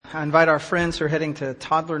I invite our friends who are heading to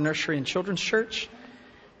toddler nursery and children's church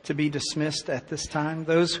to be dismissed at this time.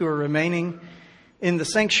 Those who are remaining in the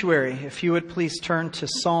sanctuary, if you would please turn to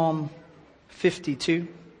Psalm 52.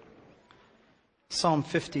 Psalm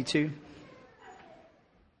 52.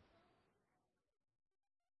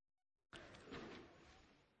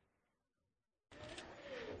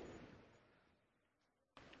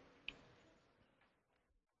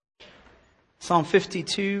 Psalm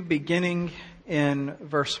 52, beginning in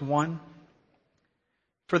verse 1.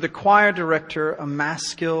 For the choir director, a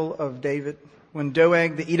maskil of David, when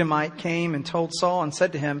Doeg the Edomite came and told Saul and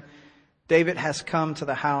said to him, David has come to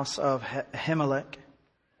the house of Ahimelech.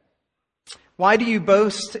 Why do you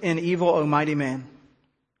boast in evil, O mighty man?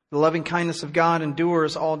 The loving kindness of God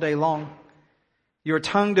endures all day long. Your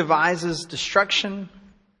tongue devises destruction,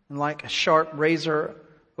 and like a sharp razor,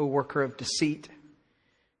 O worker of deceit.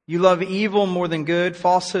 You love evil more than good,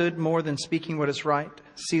 falsehood more than speaking what is right.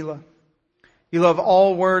 Selah. You love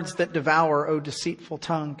all words that devour, O deceitful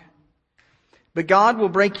tongue. But God will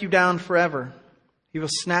break you down forever. He will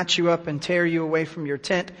snatch you up and tear you away from your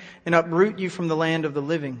tent and uproot you from the land of the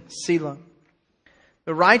living. Selah.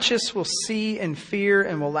 The righteous will see and fear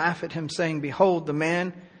and will laugh at him, saying, Behold, the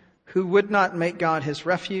man who would not make God his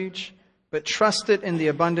refuge, but trusted in the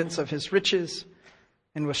abundance of his riches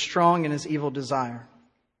and was strong in his evil desire.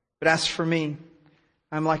 But as for me,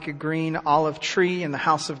 I'm like a green olive tree in the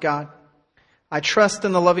house of God. I trust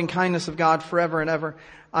in the loving kindness of God forever and ever.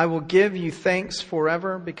 I will give you thanks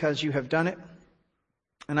forever because you have done it.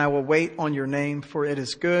 And I will wait on your name, for it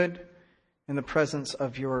is good in the presence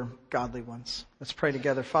of your godly ones. Let's pray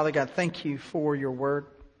together. Father God, thank you for your word.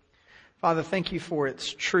 Father, thank you for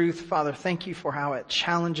its truth. Father, thank you for how it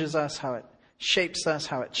challenges us, how it shapes us,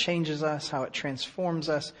 how it changes us, how it transforms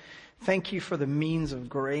us. Thank you for the means of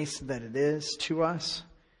grace that it is to us.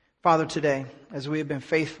 Father, today, as we have been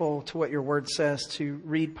faithful to what your word says, to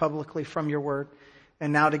read publicly from your word,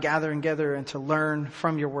 and now to gather together and to learn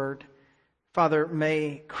from your word, Father,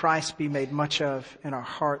 may Christ be made much of in our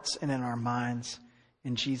hearts and in our minds.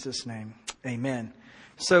 In Jesus' name, amen.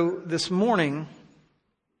 So this morning,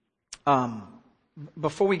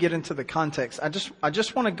 before we get into the context, I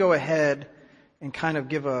just want to go ahead and kind of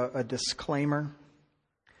give a disclaimer.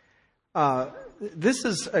 This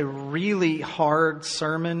is a really hard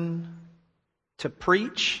sermon to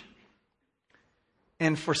preach.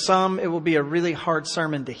 And for some, it will be a really hard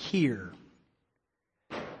sermon to hear.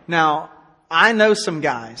 Now, I know some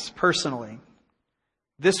guys personally.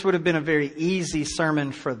 This would have been a very easy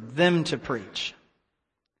sermon for them to preach.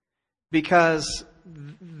 Because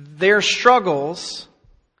their struggles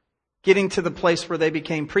getting to the place where they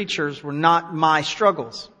became preachers were not my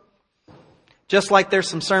struggles. Just like there's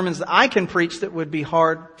some sermons that I can preach that would be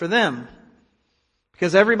hard for them.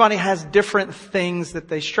 Because everybody has different things that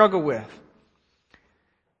they struggle with.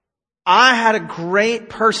 I had a great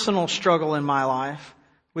personal struggle in my life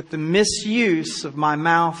with the misuse of my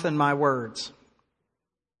mouth and my words.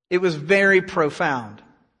 It was very profound.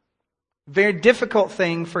 Very difficult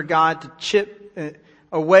thing for God to chip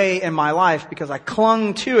away in my life because I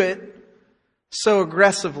clung to it so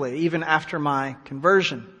aggressively, even after my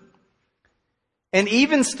conversion. And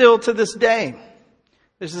even still to this day,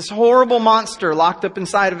 there's this horrible monster locked up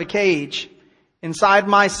inside of a cage, inside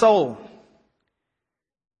my soul,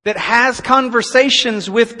 that has conversations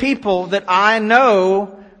with people that I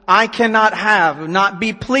know I cannot have, not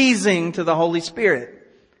be pleasing to the Holy Spirit.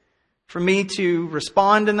 For me to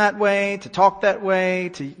respond in that way, to talk that way,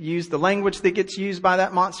 to use the language that gets used by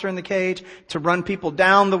that monster in the cage, to run people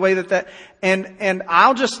down the way and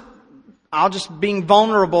I'll just being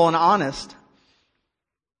vulnerable and honest.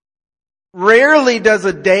 Rarely does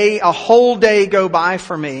a whole day go by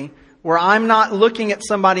for me where I'm not looking at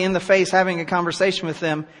somebody in the face, having a conversation with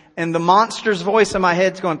them, and the monster's voice in my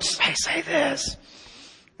head's going, hey, say this.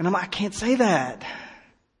 And I'm like, I can't say that.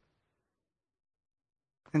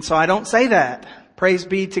 And so I don't say that. Praise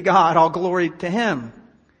be to God, all glory to Him.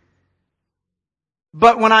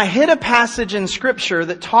 But when I hit a passage in Scripture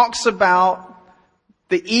that talks about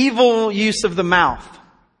the evil use of the mouth,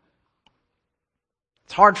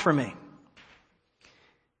 it's hard for me.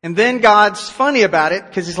 And then God's funny about it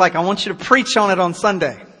because He's like, I want you to preach on it on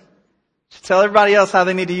Sunday. Tell everybody else how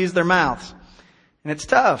they need to use their mouths. And it's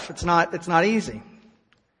tough. It's not easy.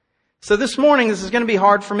 So this morning, this is going to be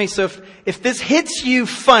hard for me. So if this hits you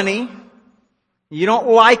funny, you don't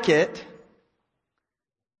like it,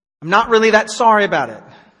 I'm not really that sorry about it.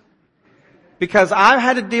 Because I've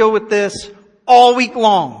had to deal with this all week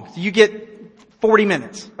long. You get 40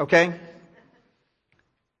 minutes, okay?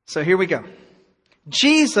 So here we go.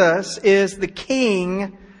 Jesus is the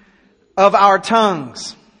King of our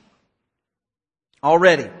tongues.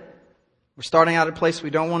 Already. We're starting out at a place we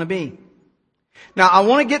don't want to be. Now, I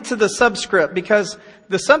want to get to the subscript because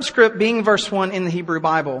the subscript, being verse 1 in the Hebrew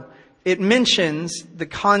Bible, it mentions the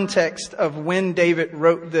context of when David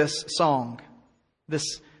wrote this song,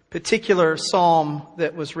 this particular psalm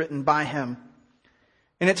that was written by him.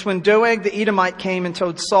 And it's when Doeg the Edomite came and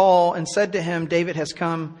told Saul and said to him, David has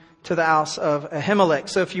come to the house of Ahimelech.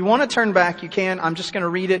 So if you want to turn back, you can. I'm just going to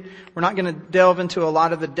read it. We're not going to delve into a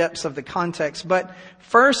lot of the depths of the context. But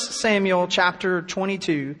 1 Samuel chapter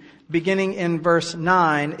 22, beginning in verse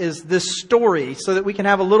 9, is this story so that we can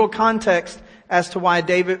have a little context as to why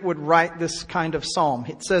David would write this kind of psalm.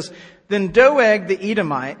 It says, Then Doeg the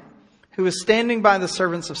Edomite, who was standing by the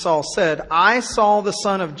servants of Saul, said, I saw the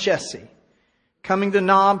son of Jesse coming to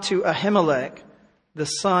Nob to Ahimelech, the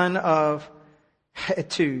son of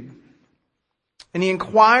Ahitub. And he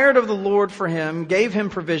inquired of the Lord for him, gave him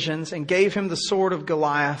provisions, and gave him the sword of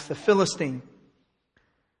Goliath, the Philistine.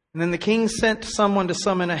 And then the king sent someone to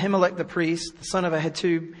summon Ahimelech the priest, the son of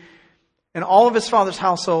Ahitub, and all of his father's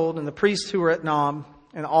household, and the priests who were at Nob,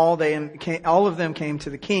 and all of them came to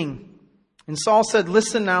the king. And Saul said,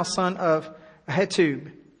 Listen now, son of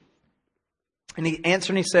Ahitub. And he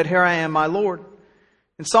answered and he said, Here I am, my lord.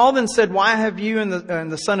 And Saul then said, Why have you and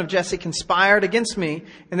the son of Jesse conspired against me,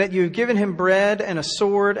 and that you have given him bread and a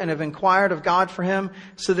sword, and have inquired of God for him,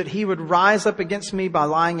 so that he would rise up against me by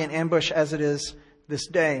lying in ambush as it is this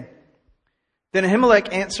day? Then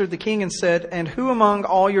Ahimelech answered the king and said, And who among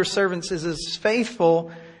all your servants is as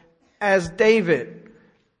faithful as David?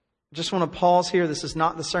 Just want to pause here. This is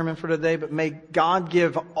not the sermon for today, but may God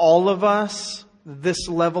give all of us this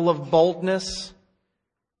level of boldness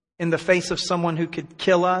in the face of someone who could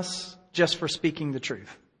kill us just for speaking the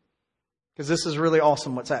truth. Because this is really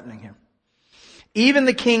awesome what's happening here. Even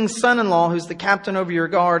the king's son-in-law, who's the captain over your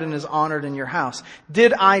guard and is honored in your house.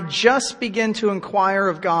 Did I just begin to inquire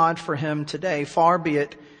of God for him today? Far be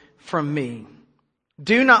it from me.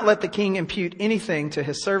 Do not let the king impute anything to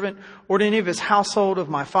his servant or to any of his household of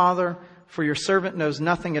my father, for your servant knows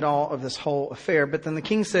nothing at all of this whole affair. But then the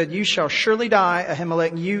king said, You shall surely die,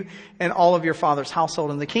 Ahimelech, you and all of your father's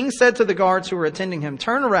household. And the king said to the guards who were attending him,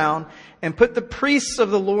 Turn around and put the priests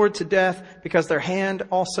of the Lord to death, because their hand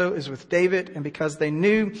also is with David, and because they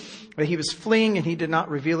knew that he was fleeing and he did not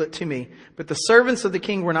reveal it to me. But the servants of the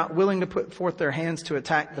king were not willing to put forth their hands to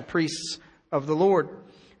attack the priests of the Lord.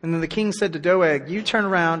 And then the king said to Doeg, You turn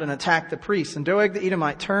around and attack the priest. And Doeg the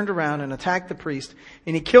Edomite turned around and attacked the priest.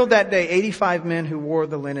 And he killed that day 85 men who wore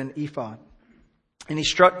the linen ephod. And he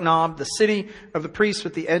struck Nob, the city of the priests,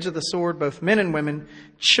 with the edge of the sword, both men and women,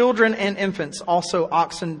 children and infants, also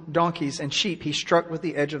oxen, donkeys, and sheep he struck with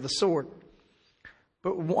the edge of the sword.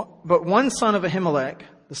 But one son of Ahimelech,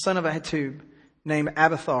 the son of Ahitub, named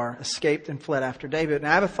Abiathar, escaped and fled after David. And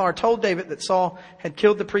Abiathar told David that Saul had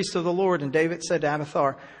killed the priest of the Lord. And David said to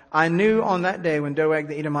Abiathar, I knew on that day when Doeg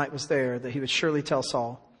the Edomite was there that he would surely tell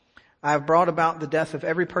Saul, I have brought about the death of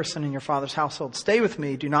every person in your father's household. Stay with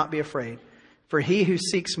me, do not be afraid. For he who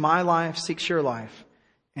seeks my life seeks your life,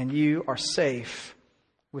 and you are safe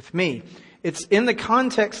with me. It's in the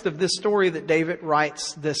context of this story that David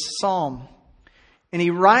writes this psalm. And he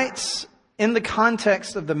writes in the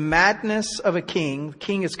context of the madness of a king. The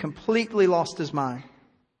king has completely lost his mind.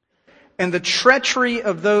 And the treachery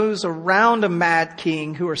of those around a mad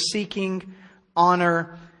king who are seeking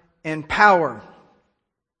honor and power.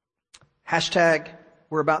 Hashtag,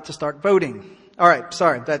 we're about to start voting. All right,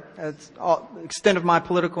 sorry, that's all extent of my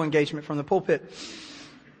political engagement from the pulpit.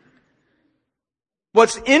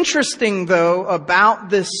 What's interesting, though, about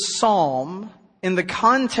this psalm in the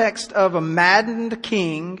context of a maddened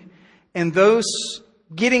king and those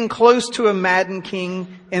getting close to a maddened king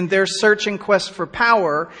in their search and quest for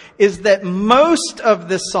power is that most of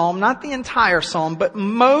this psalm, not the entire psalm, but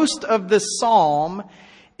most of this psalm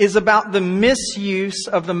is about the misuse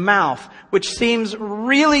of the mouth, which seems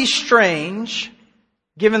really strange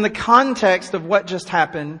given the context of what just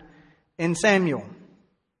happened in Samuel.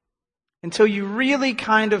 Until you really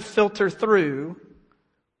kind of filter through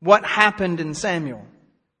what happened in Samuel.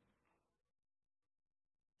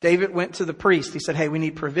 David went to the priest. He said, hey, we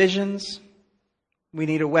need provisions. We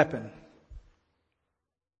need a weapon.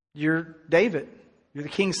 You're David. You're the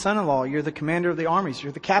king's son-in-law. You're the commander of the armies.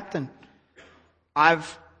 You're the captain.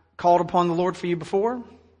 I've called upon the Lord for you before.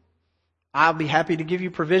 I'll be happy to give you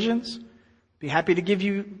provisions. Be happy to give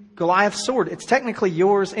you Goliath's sword. It's technically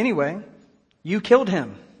yours anyway. You killed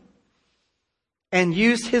him and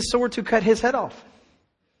used his sword to cut his head off.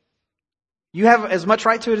 You have as much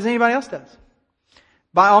right to it as anybody else does.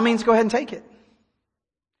 By all means, go ahead and take it.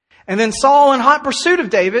 And then Saul, in hot pursuit of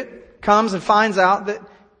David, comes and finds out that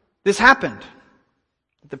this happened.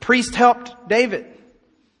 The priest helped David.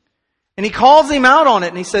 And he calls him out on it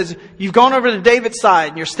and he says, you've gone over to David's side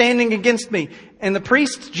and you're standing against me. And the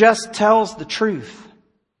priest just tells the truth.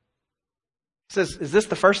 He says, is this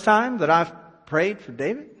the first time that I've prayed for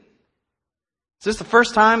David? Is this the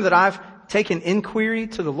first time that I've taken inquiry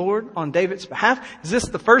to the Lord on David's behalf? Is this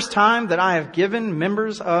the first time that I have given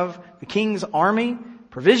members of the king's army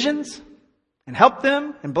provisions and helped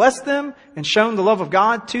them and blessed them and shown the love of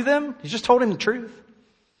God to them? He just told him the truth.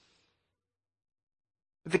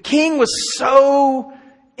 But the king was so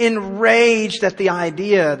enraged at the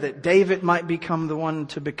idea that David might become the one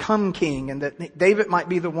to become king and that David might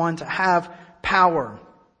be the one to have power,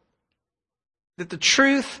 that the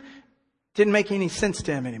truth didn't make any sense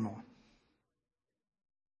to him anymore.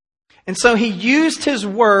 And so he used his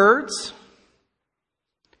words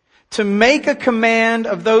to make a command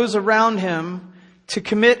of those around him to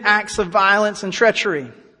commit acts of violence and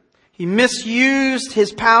treachery. He misused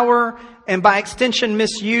his power and by extension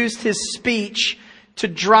misused his speech to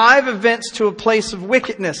drive events to a place of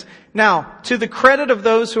wickedness. Now, to the credit of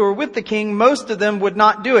those who are with the king, most of them would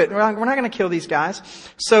not do it. We're not going to kill these guys.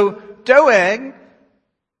 So Doeg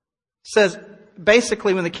says,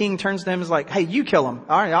 basically when the king turns to him, is like, hey, you kill him.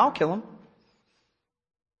 All right, I'll kill him.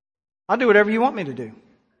 I'll do whatever you want me to do.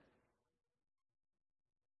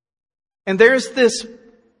 And there's this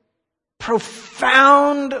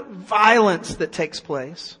profound violence that takes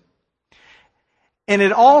place. And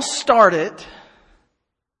it all started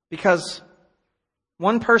because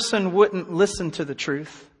one person wouldn't listen to the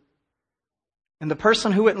truth. And the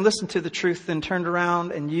person who wouldn't listen to the truth then turned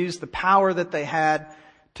around and used the power that they had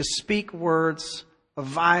to speak words of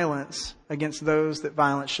violence against those that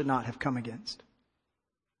violence should not have come against.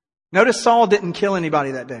 Notice Saul didn't kill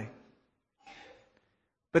anybody that day.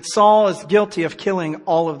 But Saul is guilty of killing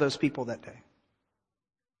all of those people that day.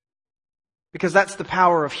 Because that's the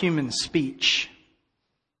power of human speech.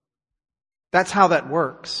 That's how that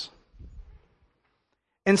works.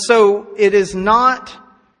 And so it is not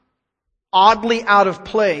oddly out of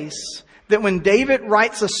place that when David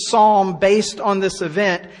writes a psalm based on this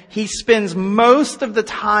event, he spends most of the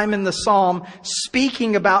time in the psalm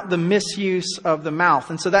speaking about the misuse of the mouth.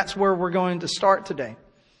 And so that's where we're going to start today.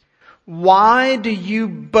 Why do you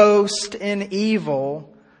boast in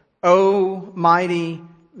evil, O mighty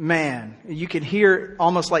man? You could hear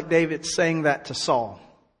almost like David saying that to Saul.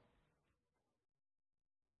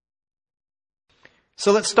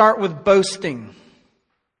 So let's start with boasting.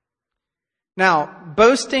 Now,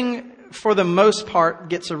 boasting for the most part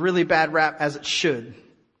gets a really bad rap, as it should.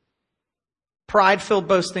 Pride-filled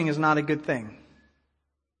boasting is not a good thing.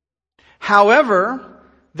 However,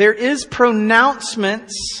 there is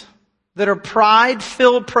pronouncements that are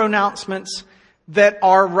pride-filled pronouncements that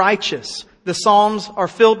are righteous. The Psalms are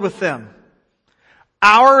filled with them.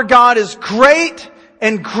 Our God is great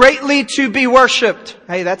and greatly to be worshipped.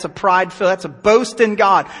 Hey, that's a pride-filled, that's a boast in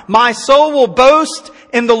God. My soul will boast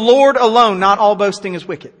in the Lord alone. Not all boasting is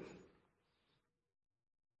wicked.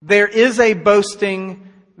 There is a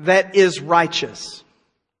boasting that is righteous.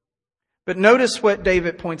 But notice what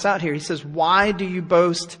David points out here. He says, why do you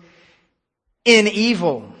boast in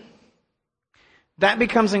evil? That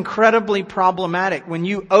becomes incredibly problematic when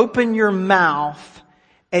you open your mouth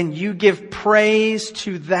and you give praise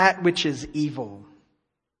to that which is evil.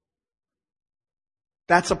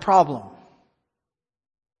 That's a problem.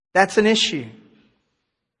 That's an issue.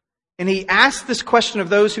 And he asks this question of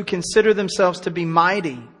those who consider themselves to be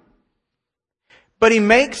mighty. But he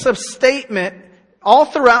makes a statement all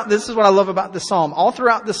throughout. This is what I love about the psalm. All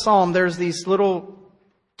throughout the psalm, there's these little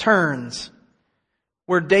turns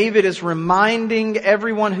where David is reminding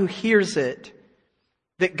everyone who hears it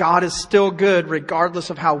that God is still good regardless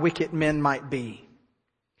of how wicked men might be.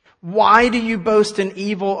 Why do you boast in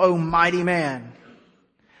evil, O mighty man?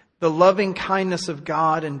 The loving kindness of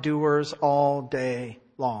God endures all day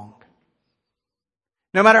long.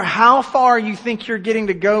 No matter how far you think you're getting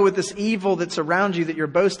to go with this evil that's around you that you're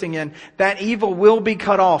boasting in, that evil will be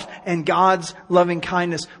cut off and God's loving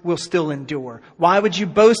kindness will still endure. Why would you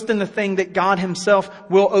boast in the thing that God Himself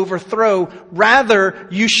will overthrow? Rather,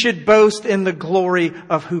 you should boast in the glory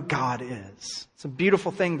of who God is. It's a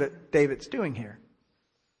beautiful thing that David's doing here.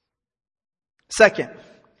 Second,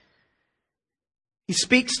 he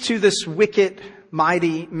speaks to this wicked,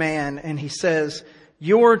 mighty man and he says,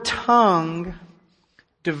 your tongue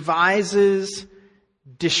devises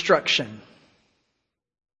destruction.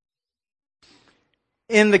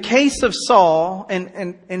 In the case of Saul,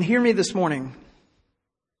 and hear me this morning,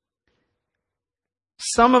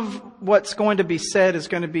 some of what's going to be said is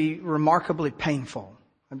going to be remarkably painful.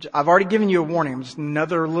 I've already given you a warning. Just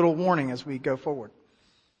another little warning as we go forward.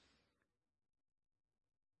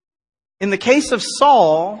 In the case of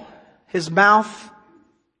Saul, his mouth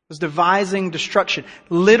was devising destruction.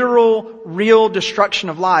 Literal, real destruction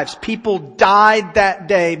of lives. People died that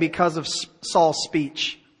day because of Saul's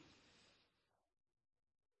speech.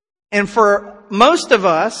 And for most of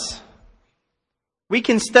us, we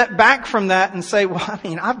can step back from that and say, well,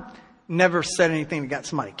 I've never said anything that got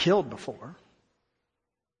somebody killed before.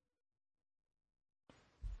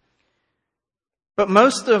 But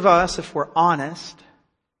most of us, if we're honest,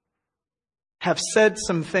 have said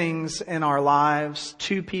some things in our lives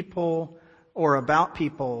to people or about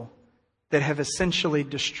people that have essentially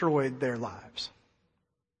destroyed their lives.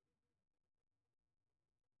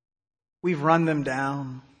 We've run them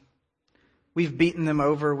down. We've beaten them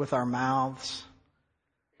over with our mouths.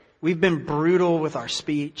 We've been brutal with our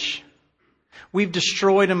speech. We've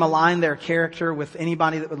destroyed and maligned their character with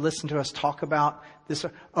anybody that would listen to us talk about this.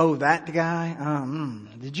 Oh, that guy?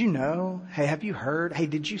 Did you know? Hey, have you heard? Hey,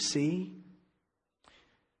 did you see?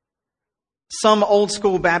 Some old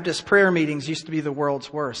school Baptist prayer meetings used to be the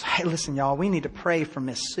world's worst. Hey, listen, y'all, we need to pray for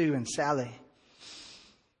Miss Sue and Sally.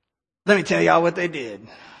 Let me tell y'all what they did.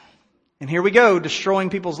 And here we go, destroying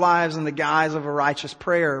people's lives in the guise of a righteous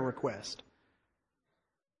prayer request.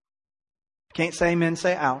 Can't say amen,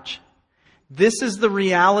 say ouch. This is the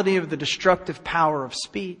reality of the destructive power of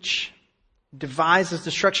speech. It devises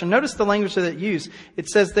destruction. Notice the language that it used. It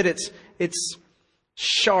says that it's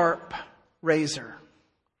sharp razor.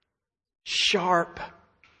 Sharp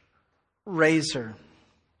razor.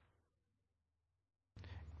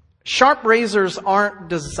 Sharp razors aren't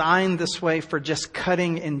designed this way for just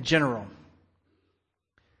cutting in general.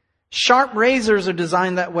 Sharp razors are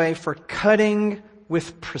designed that way for cutting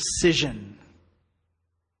with precision.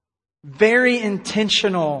 Very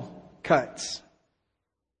intentional cuts.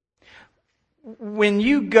 When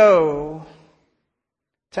you go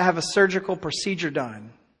to have a surgical procedure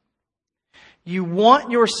done, you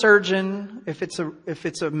want your surgeon, if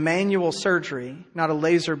it's a manual surgery, not a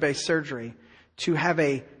laser-based surgery, to have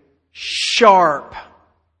a sharp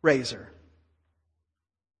razor.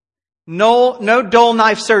 No dull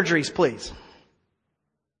knife surgeries, please.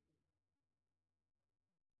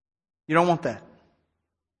 You don't want that.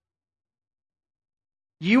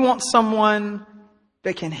 You want someone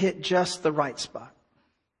that can hit just the right spot.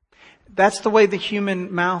 That's the way the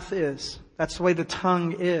human mouth is. That's the way the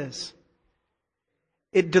tongue is.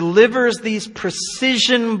 It delivers these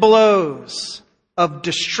precision blows of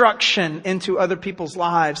destruction into other people's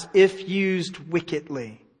lives if used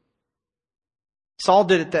wickedly. Saul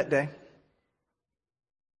did it that day.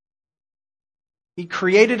 He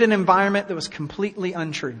created an environment that was completely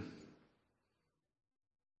untrue.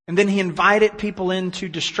 And then he invited people into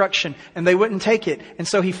destruction and they wouldn't take it. And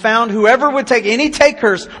so he found whoever would take any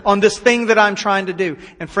takers on this thing that I'm trying to do.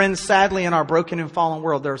 And friends, sadly in our broken and fallen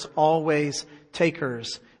world, there's always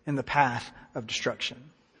takers in the path of destruction.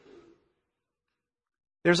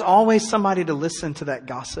 There's always somebody to listen to that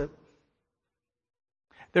gossip.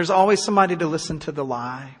 There's always somebody to listen to the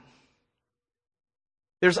lie.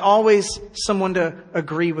 There's always someone to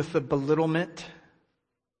agree with the belittlement.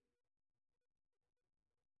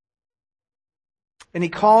 And he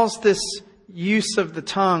calls this use of the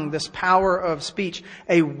tongue, this power of speech,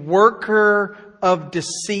 a worker of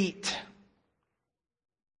deceit.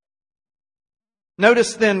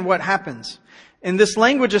 Notice then what happens. And this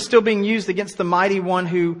language is still being used against the mighty one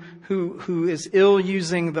who is ill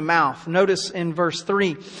using the mouth. Notice in verse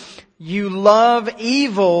 3, you love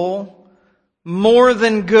evil more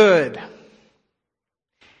than good.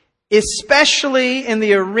 Especially in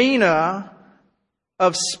the arena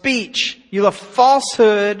of speech. You love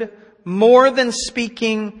falsehood more than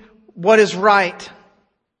speaking what is right.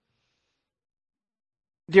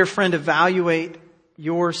 Dear friend, evaluate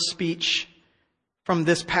your speech from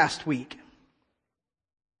this past week.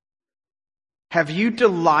 Have you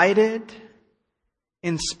delighted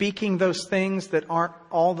in speaking those things that aren't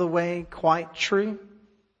all the way quite true,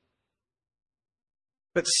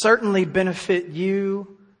 but certainly benefit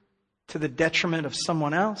you to the detriment of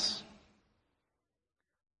someone else?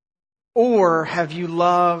 Or have you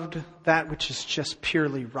loved that which is just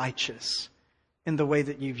purely righteous in the way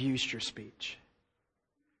that you've used your speech?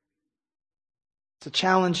 It's a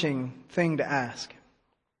challenging thing to ask.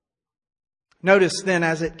 Notice then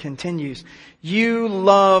as it continues, you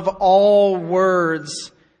love all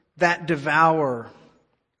words that devour,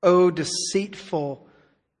 O deceitful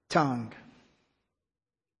tongue.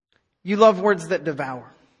 You love words that devour.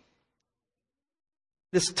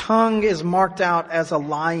 This tongue is marked out as a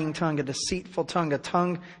lying tongue, a deceitful tongue, a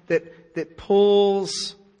tongue that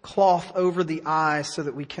pulls cloth over the eyes so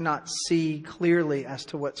that we cannot see clearly as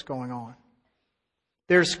to what's going on.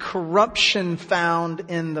 There's corruption found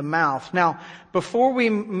in the mouth. Now, before we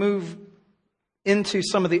move into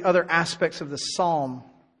some of the other aspects of the psalm,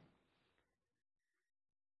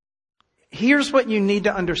 here's what you need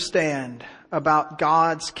to understand about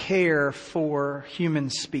God's care for human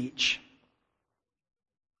speech.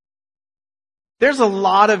 There's a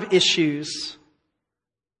lot of issues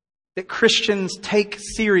that Christians take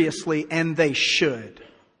seriously, and they should.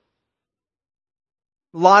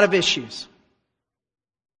 A lot of issues.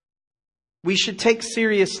 We should take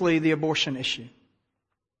seriously the abortion issue.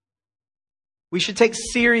 We should take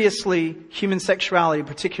seriously human sexuality,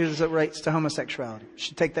 particularly as it relates to homosexuality. We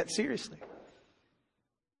should take that seriously.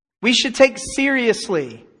 We should take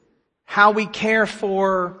seriously how we care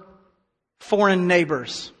for foreign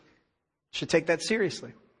neighbors. We should take that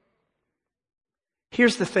seriously.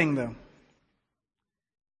 Here's the thing, though.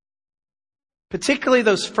 Particularly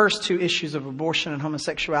those first two issues of abortion and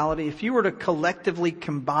homosexuality, if you were to collectively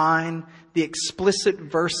combine the explicit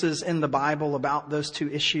verses in the Bible about those two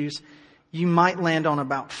issues, you might land on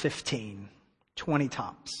about 15, 20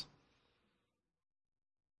 tops.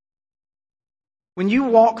 When you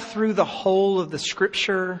walk through the whole of the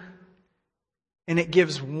Scripture and it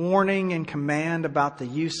gives warning and command about the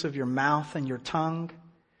use of your mouth and your tongue,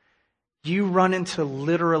 you run into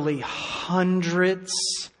literally hundreds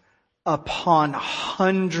upon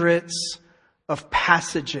hundreds of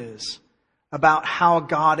passages about how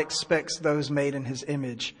God expects those made in His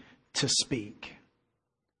image to speak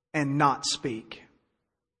and not speak.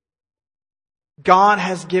 God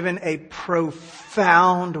has given a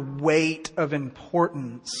profound weight of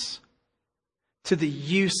importance to the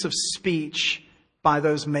use of speech by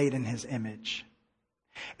those made in His image.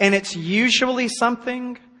 And it's usually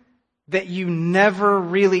something that you never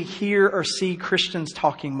really hear or see Christians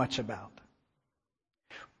talking much about.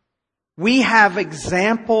 We have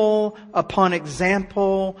example upon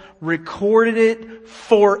example recorded it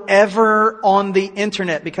forever on the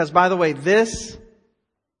internet. Because, by the way, this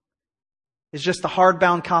is just a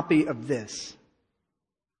hardbound copy of this.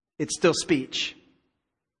 It's still speech.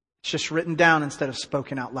 It's just written down instead of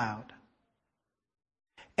spoken out loud.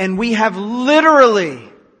 And we have literally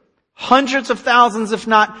hundreds of thousands, if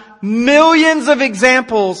not millions of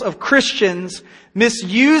examples of Christians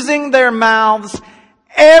misusing their mouths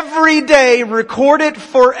every day, recorded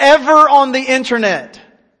forever on the internet.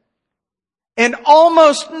 And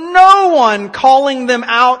almost no one calling them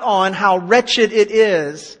out on how wretched it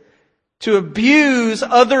is to abuse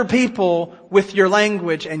other people with your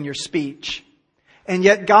language and your speech. And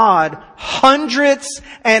yet God, hundreds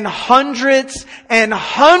and hundreds and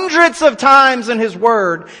hundreds of times in His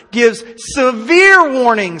Word, gives severe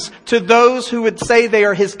warnings to those who would say they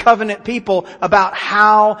are His covenant people about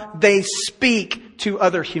how they speak to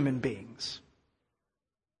other human beings.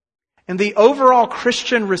 And the overall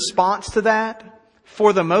Christian response to that,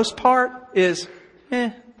 for the most part, is,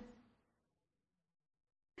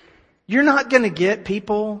 You're not going to get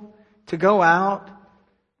people to go out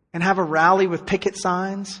and have a rally with picket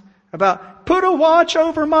signs about, put a watch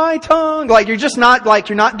over my tongue. You're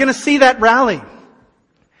not going to see that rally.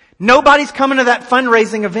 Nobody's coming to that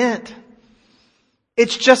fundraising event.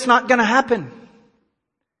 It's just not going to happen.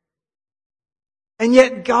 And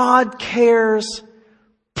yet God cares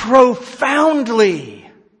profoundly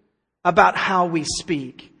about how we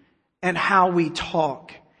speak and how we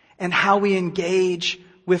talk and how we engage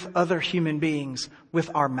with other human beings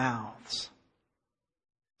with our mouths.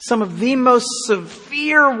 Some of the most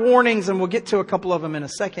severe warnings, and we'll get to a couple of them in a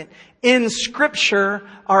second, in Scripture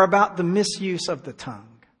are about the misuse of the tongue.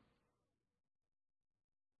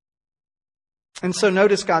 And so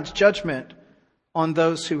notice God's judgment on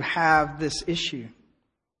those who have this issue.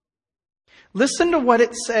 Listen to what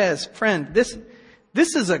it says. Friend, this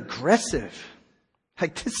is aggressive.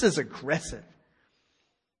 This is aggressive.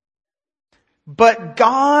 But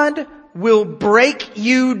God will break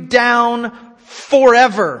you down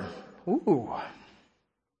forever. Ooh.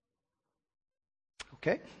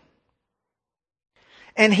 Okay.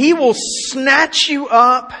 And He will snatch you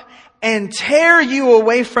up and tear you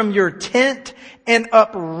away from your tent and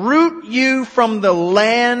uproot you from the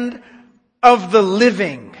land of the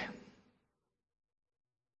living.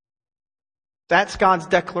 That's God's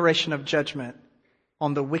declaration of judgment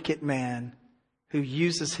on the wicked man who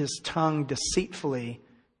uses his tongue deceitfully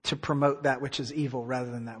to promote that which is evil rather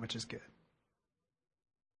than that which is good.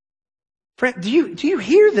 Friend, do you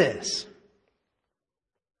hear this?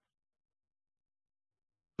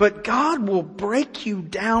 But God will break you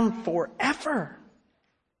down forever.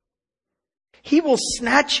 He will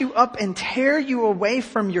snatch you up and tear you away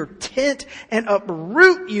from your tent and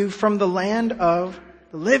uproot you from the land of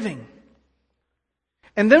the living.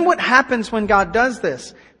 And then what happens when God does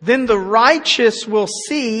this? Then the righteous will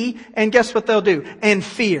see, and guess what they'll do? And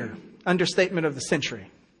fear. Understatement of the century.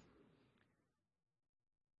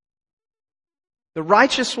 The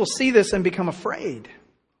righteous will see this and become afraid.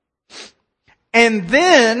 And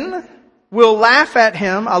then will laugh at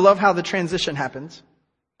him. I love how the transition happens.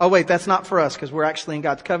 Oh wait, that's not for us because we're actually in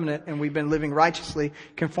God's covenant and we've been living righteously,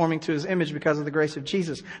 conforming to His image because of the grace of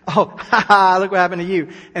Jesus. Oh, look what happened to you.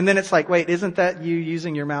 And then it's like, wait, isn't that you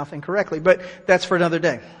using your mouth incorrectly? But that's for another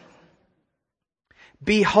day.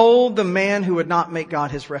 Behold the man who would not make God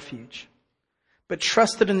his refuge, but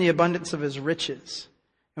trusted in the abundance of his riches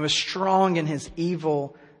and was strong in his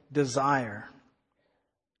evil desire.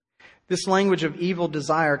 This language of evil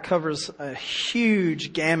desire covers a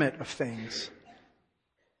huge gamut of things.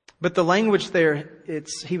 But the language there,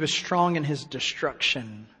 he was strong in his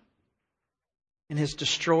destruction, in his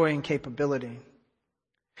destroying capability.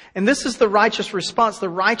 And this is the righteous response. The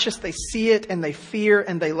righteous, they see it and they fear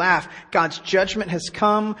and they laugh. God's judgment has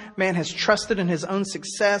come. Man has trusted in his own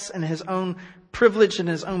success and his own privilege and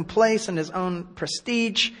his own place and his own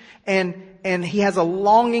prestige. And he has a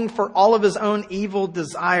longing for all of his own evil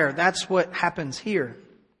desire. That's what happens here.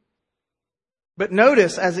 But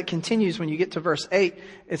notice as it continues, when you get to verse 8,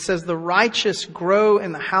 it says, the righteous grow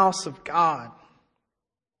in the house of God.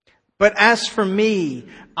 But as for me,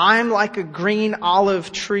 I'm like a green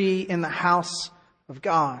olive tree in the house of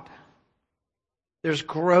God. There's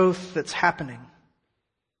growth that's happening.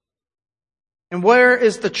 And where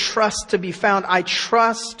is the trust to be found? I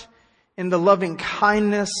trust in the loving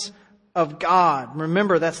kindness of God.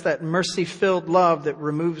 Remember, that's that mercy-filled love that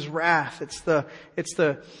removes wrath. It's the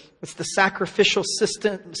sacrificial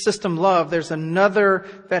system love. There's another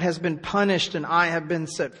that has been punished and I have been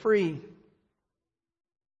set free.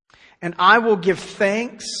 And I will give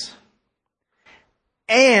thanks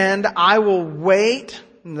and I will wait.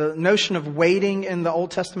 The notion of waiting in the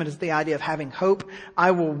Old Testament is the idea of having hope.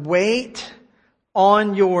 I will wait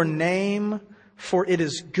on your name, for it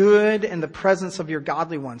is good in the presence of your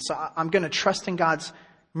godly ones. So I'm going to trust in God's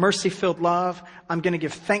mercy-filled love. I'm going to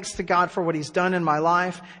give thanks to God for what He's done in my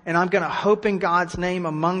life. And I'm going to hope in God's name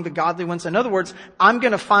among the godly ones. In other words, I'm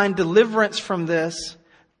going to find deliverance from this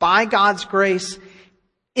by God's grace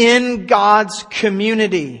in God's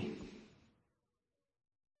community.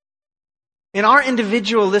 In our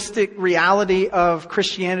individualistic reality of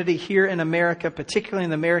Christianity here in America, particularly in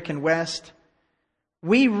the American West,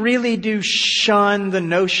 we really do shun the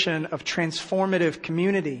notion of transformative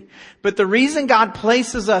community. But the reason God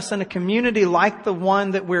places us in a community like the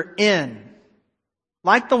one that we're in,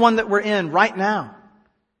 right now,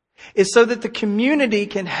 is so that the community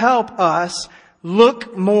can help us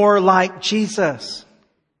look more like Jesus.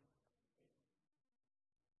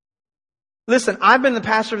 Listen, I've been the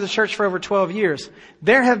pastor of the church for over 12 years.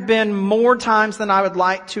 There have been more times than I would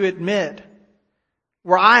like to admit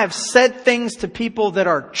where I have said things to people that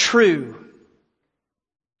are true.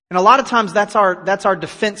 And a lot of times that's our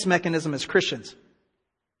defense mechanism as Christians.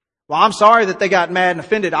 Well, I'm sorry that they got mad and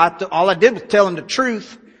offended. All I did was tell them the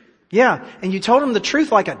truth. Yeah, and you told them the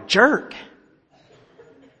truth like a jerk.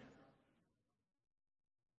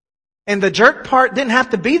 And the jerk part didn't have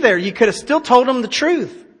to be there. You could have still told them the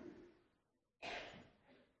truth.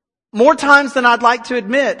 More times than I'd like to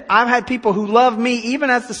admit, I've had people who love me, even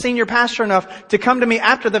as the senior pastor, enough to come to me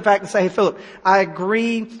after the fact and say, hey, Philip, I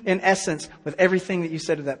agree in essence with everything that you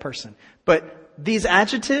said to that person. But these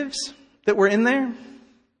adjectives that were in there,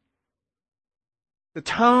 the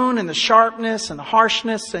tone and the sharpness and the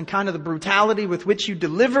harshness and kind of the brutality with which you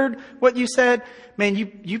delivered what you said, man,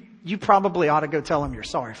 you probably ought to go tell them you're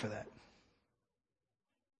sorry for that.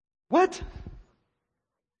 What?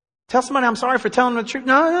 Tell somebody I'm sorry for telling them the truth.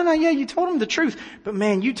 No, yeah, you told them the truth. But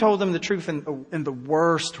man, you told them the truth in the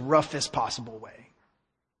worst, roughest possible way.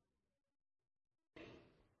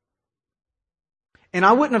 And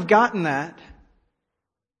I wouldn't have gotten that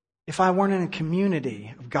if I weren't in a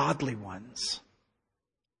community of godly ones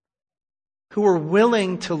who were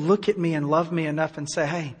willing to look at me and love me enough and say,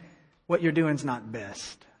 hey, what you're doing is not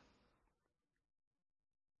best.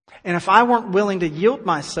 And if I weren't willing to yield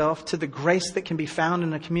myself to the grace that can be found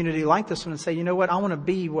in a community like this one and say, you know what, I want to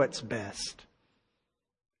be what's best.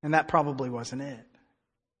 And that probably wasn't it.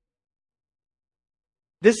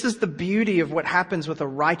 This is the beauty of what happens with a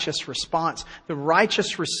righteous response. The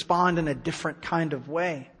righteous respond in a different kind of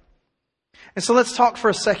way. And so let's talk for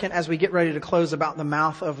a second as we get ready to close about the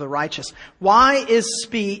mouth of the righteous. Why is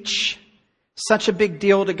speech such a big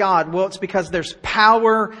deal to God? Well, it's because there's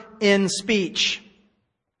power in speech.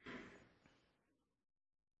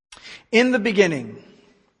 In the beginning,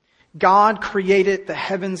 God created the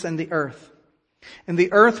heavens and the earth. And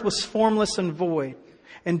the earth was formless and void,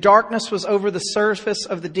 and darkness was over the surface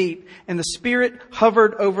of the deep, and the Spirit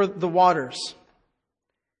hovered over the waters.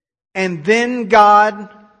 And then God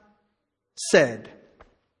said,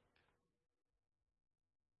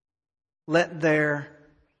 "Let there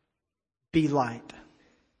be light."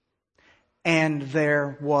 And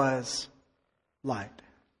there was light.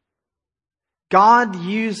 God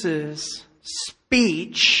uses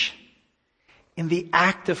speech in the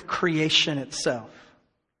act of creation itself.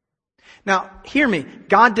 Now, hear me.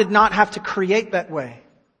 God did not have to create that way.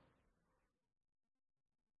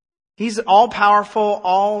 He's all-powerful,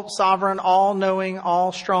 all-sovereign, all-knowing,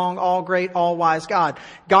 all-strong, all-great, all-wise God.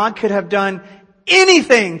 God could have done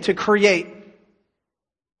anything to create.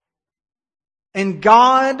 And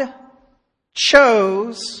God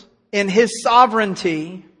chose, in His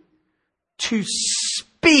sovereignty, to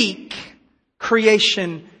speak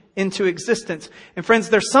creation into existence. And friends,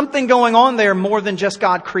 there's something going on there more than just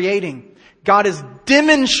God creating. God is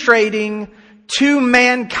demonstrating to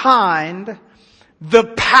mankind the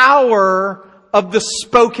power of the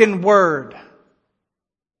spoken word.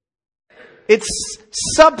 It's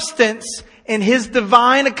substance in His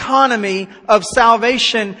divine economy of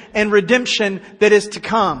salvation and redemption that is to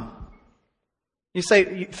come. You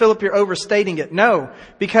say, "Philip, you're overstating it." No,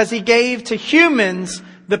 because He gave to humans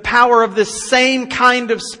the power of this same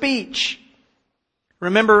kind of speech.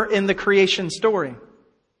 Remember in the creation story,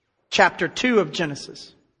 chapter 2 of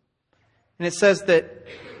Genesis. And it says that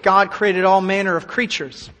God created all manner of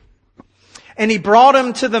creatures. And He brought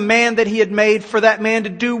them to the man that He had made for that man to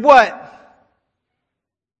do what?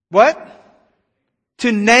 What?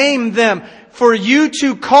 To name them. For you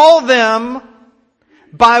to call them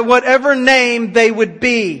by whatever name they would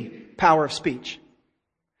be. Power of speech.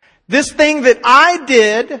 This thing that I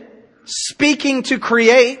did, speaking to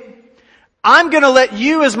create, I'm going to let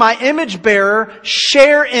you as my image bearer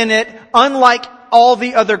share in it, unlike all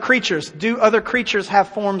the other creatures. Do other creatures have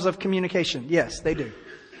forms of communication? Yes, they do.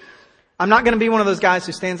 I'm not going to be one of those guys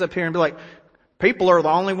who stands up here and be like, people are the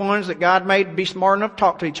only ones that God made to be smart enough to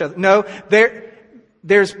talk to each other. No,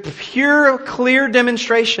 there's pure, clear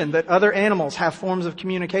demonstration that other animals have forms of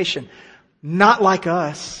communication. Not like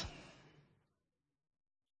us.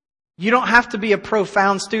 You don't have to be a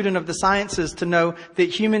profound student of the sciences to know that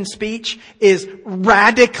human speech is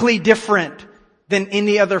radically different than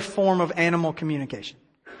any other form of animal communication.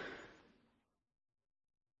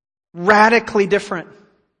 Radically different.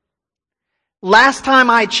 Last time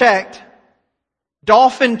I checked,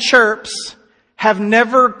 dolphin chirps have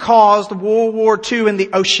never caused World War II in the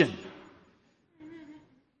ocean.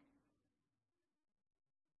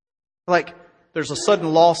 Like, there's a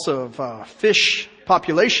sudden loss of fish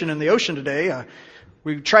population in the ocean today.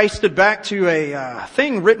 We traced it back to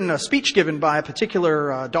a speech given by a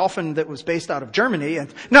particular dolphin that was based out of Germany.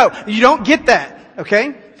 And no, you don't get that,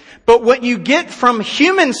 okay? But what you get from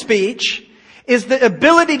human speech is the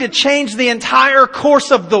ability to change the entire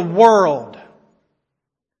course of the world.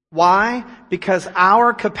 Why? Because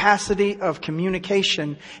our capacity of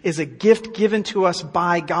communication is a gift given to us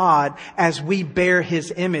by God as we bear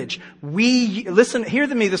His image. Listen, hear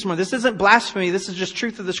to me this morning. This isn't blasphemy. This is just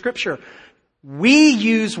truth of the Scripture. We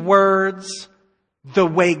use words the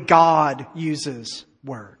way God uses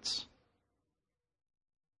words.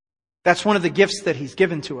 That's one of the gifts that He's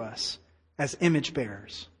given to us as image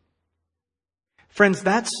bearers. Friends,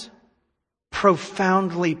 that's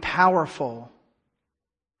profoundly powerful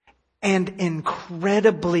and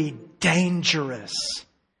incredibly dangerous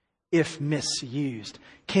if misused.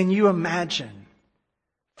 Can you imagine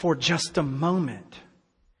for just a moment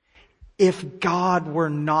if God were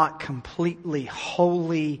not completely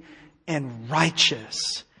holy and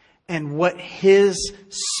righteous, and what His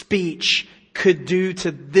speech could do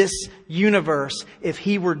to this universe if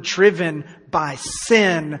He were driven by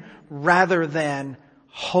sin rather than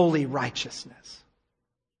holy righteousness?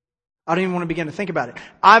 I don't even want to begin to think about it.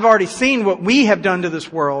 I've already seen what we have done to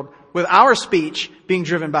this world with our speech being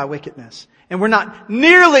driven by wickedness. And we're not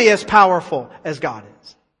nearly as powerful as God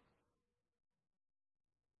is.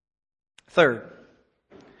 Third,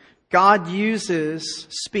 God uses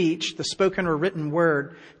speech, the spoken or written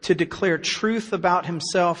word, to declare truth about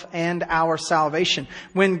Himself and our salvation.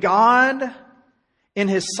 When God, in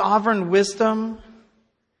His sovereign wisdom,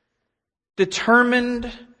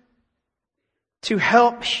 determined to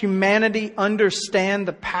help humanity understand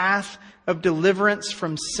the path of deliverance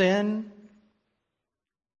from sin,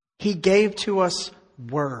 He gave to us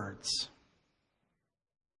words.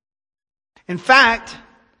 In fact,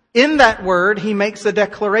 in that word, He makes a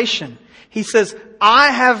declaration. He says, I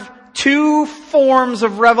have two forms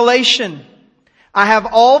of revelation. I have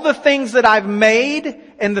all the things that I've made,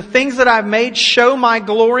 and the things that I've made show my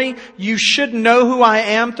glory. You should know who I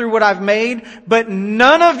am through what I've made, but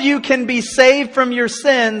none of you can be saved from your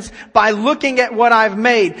sins by looking at what I've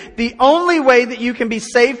made. The only way that you can be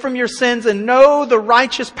saved from your sins and know the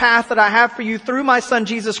righteous path that I have for you through my Son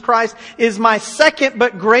Jesus Christ is my second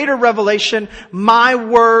but greater revelation, my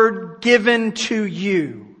word given to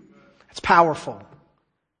you. It's powerful.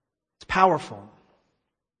 It's powerful.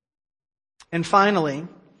 And finally,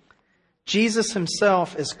 Jesus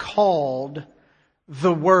himself is called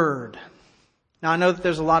the Word. Now I know that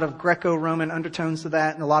there's a lot of Greco-Roman undertones to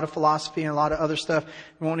that and a lot of philosophy and a lot of other stuff.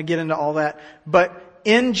 We won't want to get into all that. But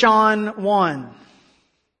in John 1,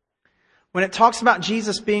 when it talks about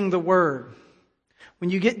Jesus being the Word, when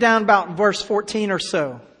you get down about verse 14 or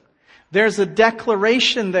so, there's a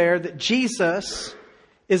declaration there that Jesus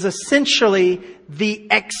is essentially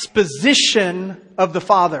the exposition of the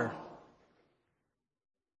Father.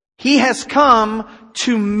 He has come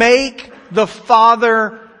to make the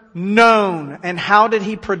Father known. And how did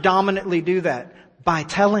He predominantly do that? By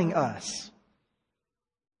telling us.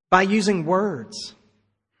 By using words.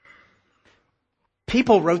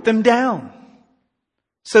 People wrote them down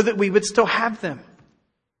so that we would still have them.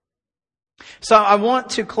 So I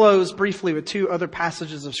want to close briefly with two other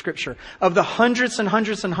passages of Scripture. Of the hundreds and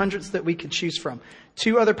hundreds and hundreds that we could choose from.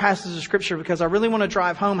 Two other passages of Scripture because I really want to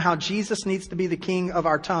drive home how Jesus needs to be the king of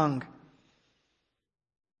our tongue.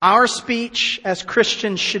 Our speech as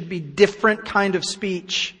Christians should be different kind of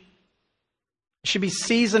speech. It should be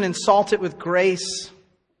seasoned and salted with grace.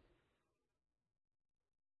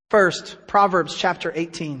 First, Proverbs chapter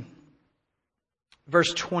 18,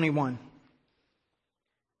 verse 21.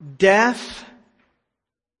 Death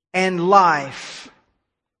and life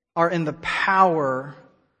are in the power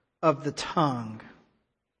of the tongue,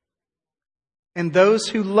 and those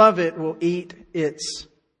who love it will eat its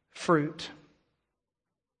fruit.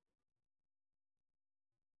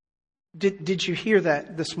 Did you hear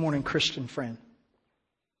that this morning, Christian friend?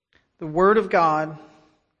 The Word of God,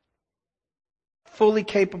 fully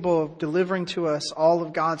capable of delivering to us all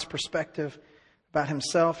of God's perspective about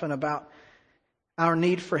Himself and about our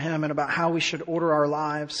need for Him and about how we should order our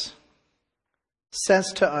lives,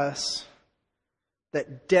 says to us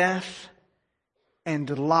that death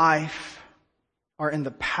and life are in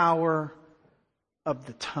the power of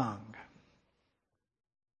the tongue.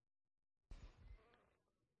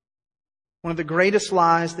 One of the greatest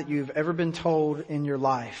lies that you've ever been told in your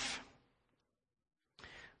life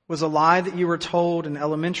was a lie that you were told in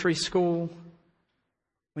elementary school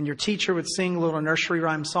when your teacher would sing little nursery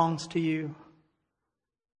rhyme songs to you.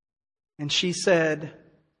 And she said,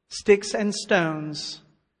 "Sticks and stones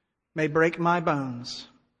may break my bones,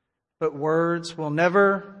 but words will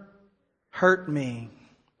never hurt me."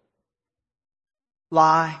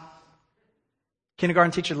 Lie.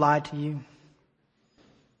 Kindergarten teacher lied to you.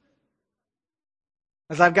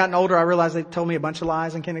 As I've gotten older, I realized they told me a bunch of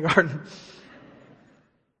lies in kindergarten.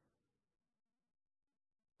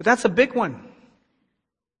 But that's a big one.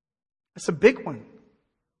 That's a big one.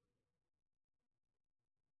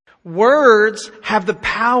 Words have the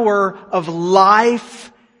power of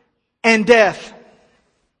life and death.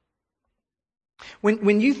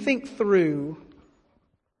 When you think through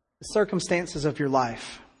the circumstances of your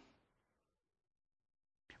life,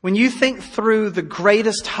 when you think through the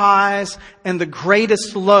greatest highs and the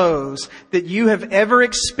greatest lows that you have ever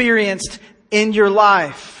experienced in your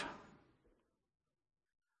life,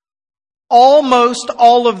 almost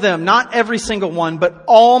all of them, not every single one, but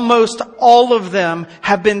almost all of them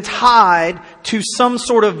have been tied to some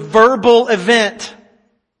sort of verbal event.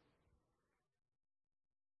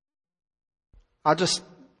 I'll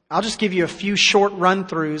just give you a few short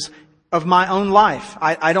run-throughs of my own life.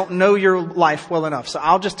 I don't know your life well enough, so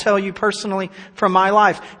I'll just tell you personally from my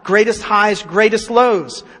life. Greatest highs, greatest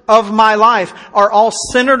lows of my life are all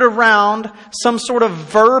centered around some sort of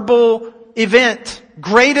verbal event.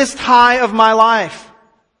 Greatest high of my life.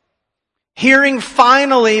 Hearing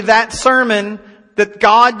finally that sermon that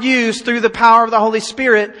God used through the power of the Holy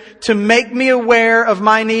Spirit to make me aware of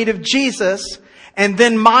my need of Jesus. And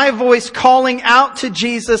then my voice calling out to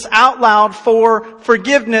Jesus out loud for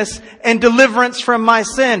forgiveness and deliverance from my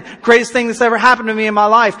sin. Greatest thing that's ever happened to me in my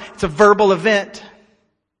life. It's a verbal event.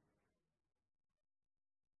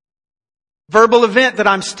 Verbal event that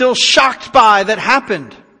I'm still shocked by that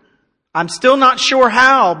happened. I'm still not sure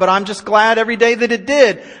how, but I'm just glad every day that it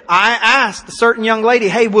did. I asked a certain young lady,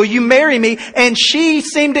 "Hey, will you marry me?" And she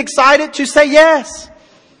seemed excited to say yes.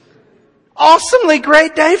 Awesomely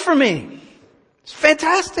great day for me. It's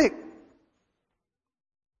fantastic.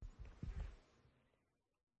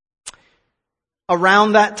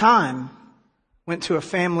 around that time, went to a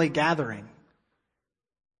family gathering.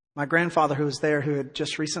 My grandfather, who was there, who had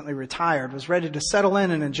just recently retired, was ready to settle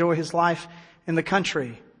in and enjoy his life in the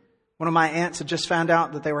country. One of my aunts had just found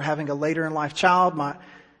out that they were having a later in life child.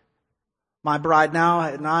 My bride now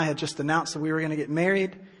and I had just announced that we were going to get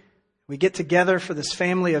married. We get together for this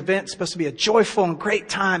family event. It's supposed to be a joyful and great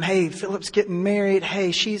time. Hey, Philip's getting married.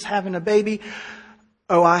 Hey, she's having a baby.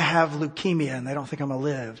 Oh, I have leukemia and they don't think I'm going to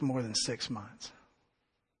live more than 6 months.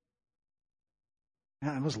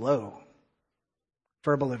 Yeah, it was low.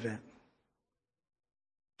 Verbal event.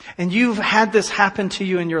 And you've had this happen to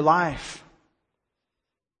you in your life.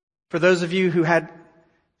 For those of you who had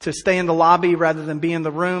to stay in the lobby rather than be in the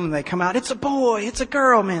room, and they come out, it's a boy, it's a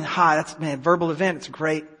girl, man, hi, that's, man, verbal event, it's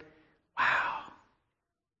great. Wow.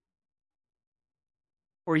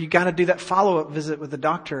 Or you got to do that follow-up visit with the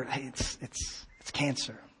doctor. Hey, it's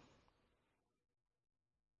cancer.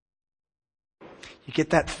 You get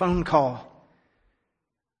that phone call.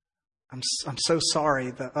 I'm so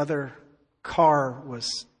sorry. The other car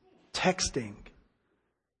was texting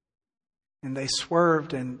and they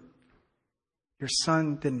swerved and your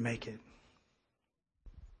son didn't make it.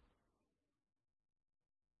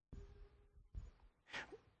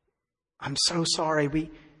 I'm so sorry.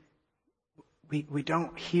 We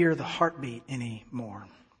don't hear the heartbeat anymore.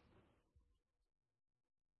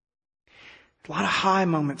 A lot of high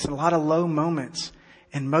moments and a lot of low moments.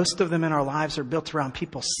 And most of them in our lives are built around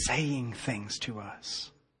people saying things to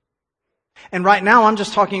us. And right now I'm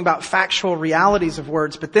just talking about factual realities of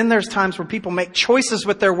words, but then there's times where people make choices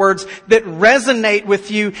with their words that resonate with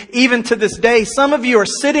you even to this day. Some of you are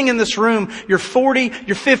sitting in this room, you're 40,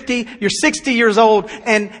 you're 50, you're 60 years old,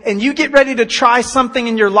 and you get ready to try something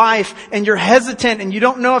in your life and you're hesitant and you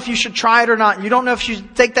don't know if you should try it or not. You don't know if you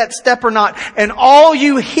should take that step or not. And all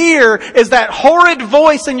you hear is that horrid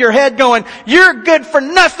voice in your head going, you're good for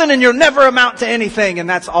nothing and you'll never amount to anything. And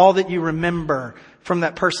that's all that you remember from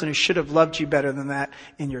that person who should have loved you better than that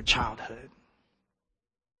in your childhood.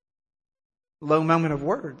 Low moment of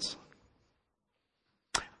words.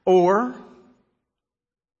 Or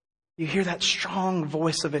you hear that strong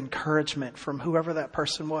voice of encouragement from whoever that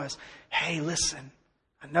person was. Hey, listen,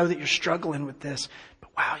 I know that you're struggling with this,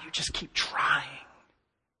 but wow, you just keep trying.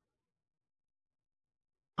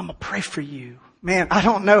 I'm going to pray for you. Man, I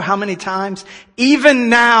don't know how many times, even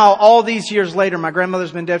now, all these years later, my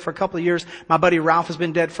grandmother's been dead for a couple of years. My buddy Ralph has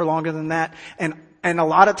been dead for longer than that. And a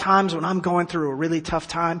lot of times when I'm going through a really tough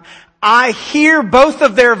time, I hear both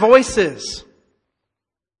of their voices.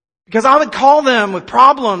 Because I would call them with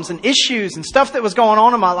problems and issues and stuff that was going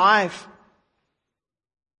on in my life.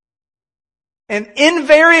 And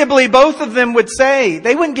invariably, both of them would say,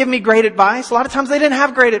 they wouldn't give me great advice. A lot of times they didn't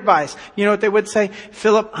have great advice. You know what they would say?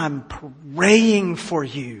 Philip, I'm praying for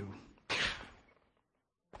you.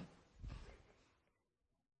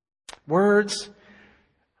 Words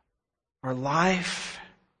are life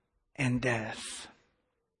and death.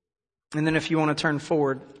 And then if you want to turn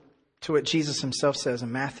forward to what Jesus himself says in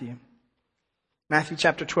Matthew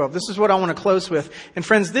chapter 12. This is what I want to close with. And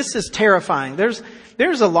friends, this is terrifying. There's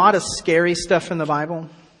a lot of scary stuff in the Bible.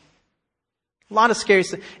 A lot of scary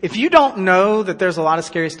stuff. If you don't know that there's a lot of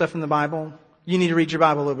scary stuff in the Bible, you need to read your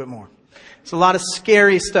Bible a little bit more. There's a lot of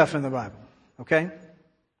scary stuff in the Bible. Okay?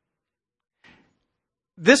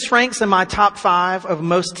 This ranks in my top 5 of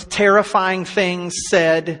most terrifying things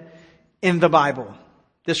said in the Bible.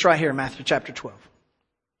 This right here, Matthew chapter 12.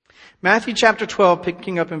 Matthew chapter 12,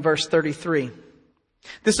 picking up in verse 33.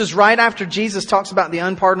 This is right after Jesus talks about the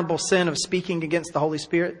unpardonable sin of speaking against the Holy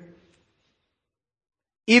Spirit.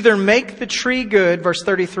 Either make the tree good, verse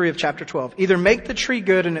 33 of chapter 12. Either make the tree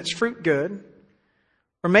good and its fruit good,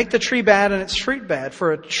 or make the tree bad and its fruit bad.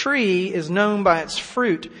 For a tree is known by its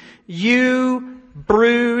fruit. You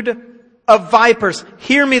brood of vipers.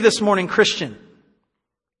 Hear me this morning, Christian.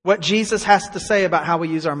 What Jesus has to say about how we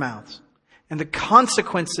use our mouths and the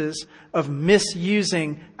consequences of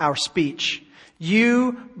misusing our speech.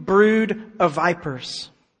 You brood of vipers.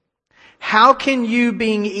 How can you,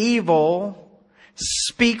 being evil,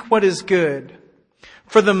 speak what is good?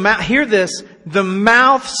 For hear this, the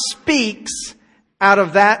mouth speaks out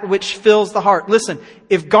of that which fills the heart. Listen,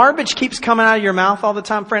 if garbage keeps coming out of your mouth all the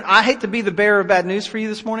time, friend, I hate to be the bearer of bad news for you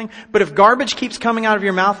this morning, but if garbage keeps coming out of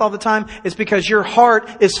your mouth all the time, it's because your heart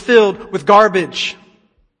is filled with garbage.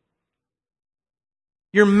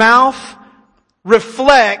 Your mouth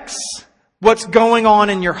reflects what's going on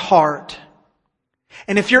in your heart.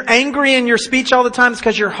 And if you're angry in your speech all the time, it's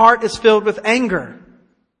because your heart is filled with anger.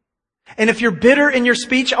 And if you're bitter in your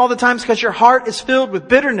speech all the time, it's because your heart is filled with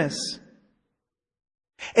bitterness.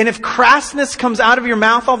 And if crassness comes out of your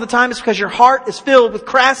mouth all the time, it's because your heart is filled with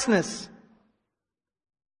crassness.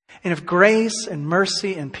 And if grace and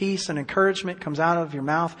mercy and peace and encouragement comes out of your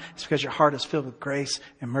mouth, it's because your heart is filled with grace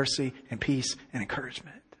and mercy and peace and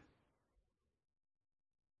encouragement.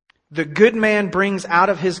 The good man brings out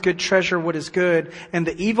of his good treasure what is good, and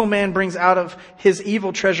the evil man brings out of his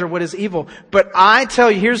evil treasure what is evil. But I tell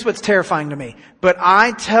you, here's what's terrifying to me. But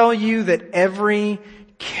I tell you that every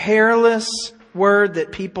careless word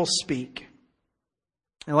that people speak.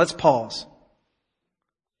 And let's pause.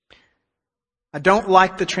 I don't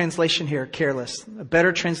like the translation here, careless. A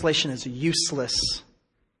better translation is useless.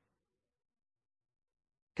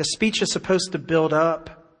 Because speech is supposed to build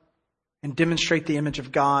up and demonstrate the image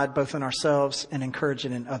of God both in ourselves and encourage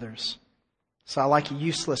it in others. So I like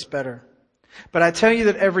useless better. But I tell you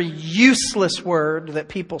that every useless word that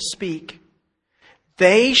people speak,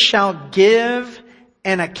 they shall give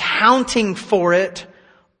an accounting for it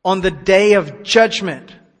on the day of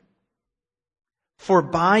judgment. For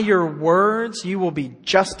by your words you will be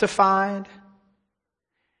justified,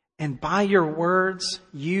 and by your words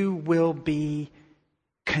you will be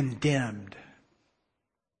condemned.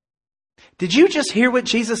 Did you just hear what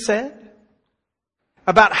Jesus said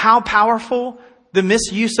about how powerful the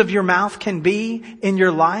misuse of your mouth can be in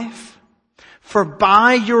your life? For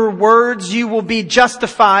by your words you will be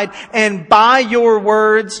justified, and by your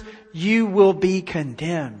words you will be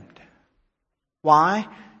condemned. Why?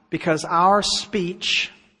 Because our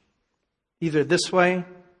speech, either this way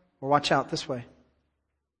or watch out this way,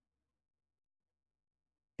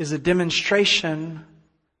 is a demonstration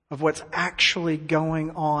of what's actually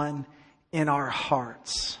going on in our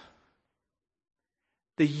hearts.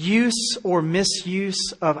 The use or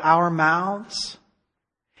misuse of our mouths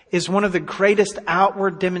is one of the greatest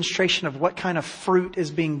outward demonstration of what kind of fruit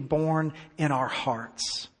is being born in our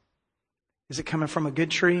hearts. Is it coming from a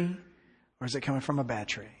good tree or is it coming from a bad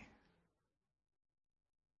tree?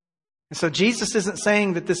 And so Jesus isn't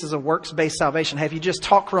saying that this is a works-based salvation. Hey, if you just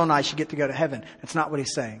talk real nice, you get to go to heaven. That's not what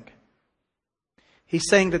he's saying. He's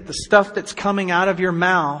saying that the stuff that's coming out of your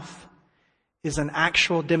mouth is an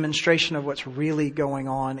actual demonstration of what's really going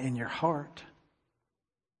on in your heart.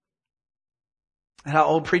 I had an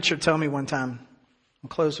old preacher tell me one time, I'll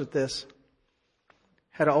close with this.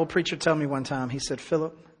 Had an old preacher tell me one time, he said,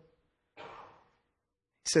 Philip, he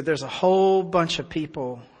said, there's a whole bunch of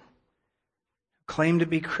people who claim to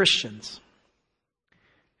be Christians.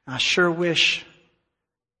 I sure wish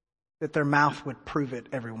that their mouth would prove it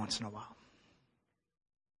every once in a while.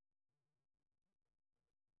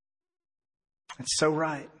 It's so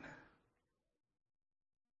right.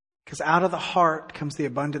 Because out of the heart comes the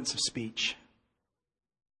abundance of speech.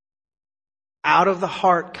 Out of the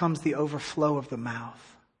heart comes the overflow of the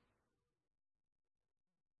mouth.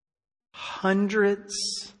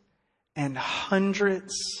 Hundreds and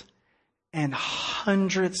hundreds and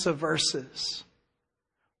hundreds of verses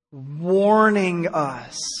warning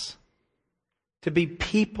us to be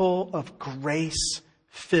people of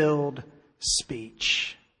grace-filled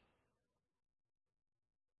speech.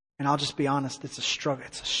 And I'll just be honest, it's a struggle.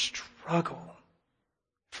 It's a struggle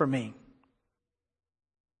for me.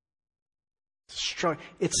 It's a struggle.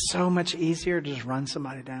 It's so much easier to just run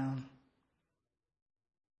somebody down.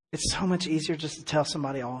 It's so much easier just to tell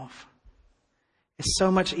somebody off. It's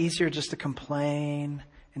so much easier just to complain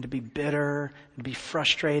and to be bitter and to be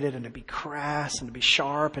frustrated and to be crass and to be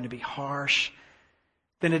sharp and to be harsh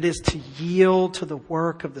than it is to yield to the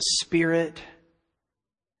work of the Spirit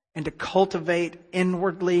and to cultivate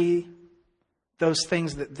inwardly those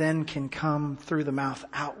things that then can come through the mouth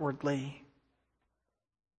outwardly.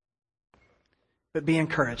 But be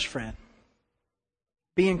encouraged, friend.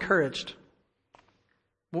 Be encouraged.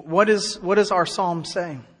 What is our psalm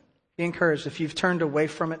saying? Be encouraged. If you've turned away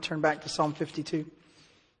from it, turn back to Psalm 52.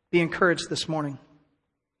 Be encouraged this morning.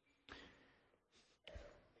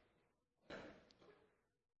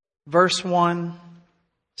 Verse 1,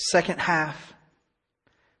 second half.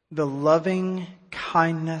 The loving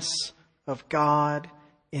kindness of God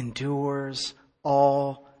endures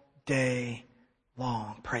all day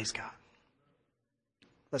long. Praise God.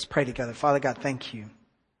 Let's pray together. Father God, thank you.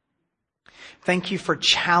 Thank you for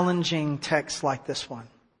challenging texts like this one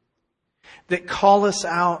that call us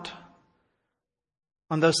out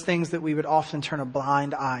on those things that we would often turn a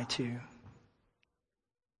blind eye to.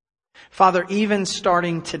 Father, even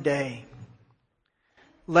starting today,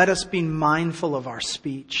 let us be mindful of our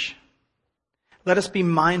speech. Let us be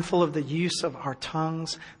mindful of the use of our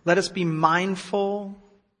tongues. Let us be mindful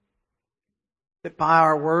that by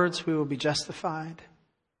our words we will be justified.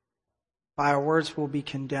 By our words we will be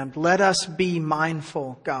condemned. Let us be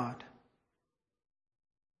mindful, God,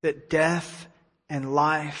 that death and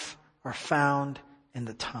life are found in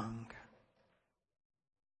the tongue.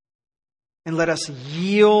 And let us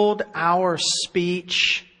yield our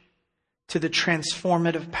speech to the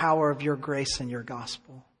transformative power of your grace and your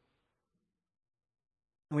gospel.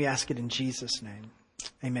 And we ask it in Jesus' name.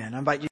 Amen. I invite you